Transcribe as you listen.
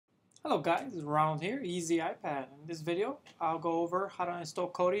Hello guys, it's Ronald here, Easy iPad. In this video, I'll go over how to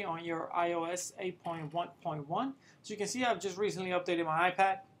install KODI on your iOS 8.1.1. As you can see, I've just recently updated my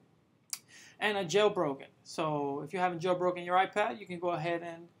iPad and I jailbroken. So if you haven't jailbroken your iPad, you can go ahead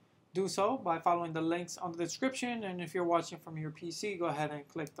and do so by following the links on the description. And if you're watching from your PC, go ahead and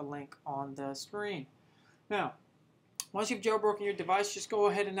click the link on the screen. Now, once you've jailbroken your device, just go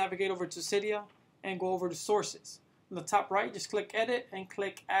ahead and navigate over to Cydia and go over to Sources. On the top right, just click Edit and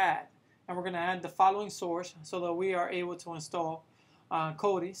click Add. And we're going to add the following source so that we are able to install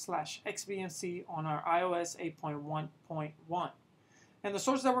KODI/XBMC on our iOS 8.1.1. And the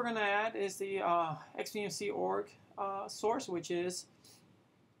source that we're going to add is the XBMC org source, which is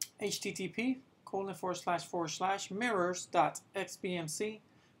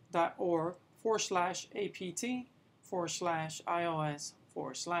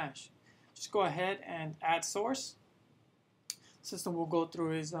Just go ahead and add source. System will go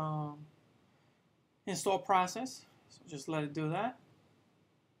through its install process, so just let it do that.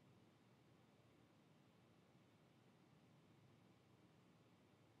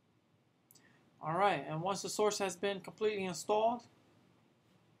 Alright, and once the source has been completely installed,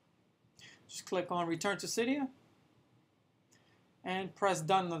 just click on Return to Cydia and press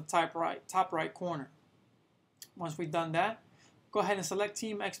Done on the top right corner. Once we've done that, go ahead and select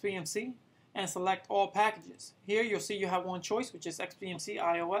Team XBMC and select all packages. Here you'll see you have one choice, which is XBMC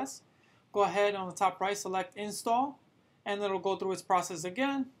iOS. Go ahead on the top right, select Install, and it'll go through its process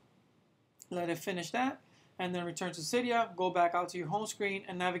again. Let it finish that, and then return to Cydia, go back out to your home screen,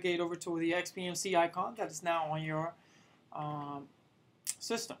 and navigate over to the XBMC icon that is now on your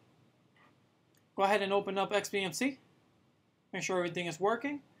system. Go ahead and open up XBMC. Make sure everything is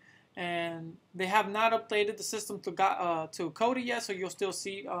working. And they have not updated the system to KODI yet, so you'll still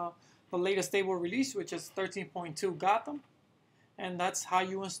see the latest stable release, which is 13.2 Gotham. And that's how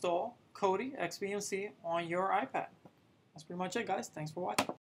you install KODI-XBMC on your iPad. That's pretty much it, guys. Thanks for watching.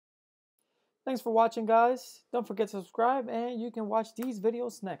 Thanks for watching, guys. Don't forget to subscribe, and you can watch these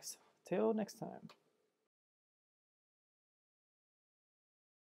videos next. Till next time.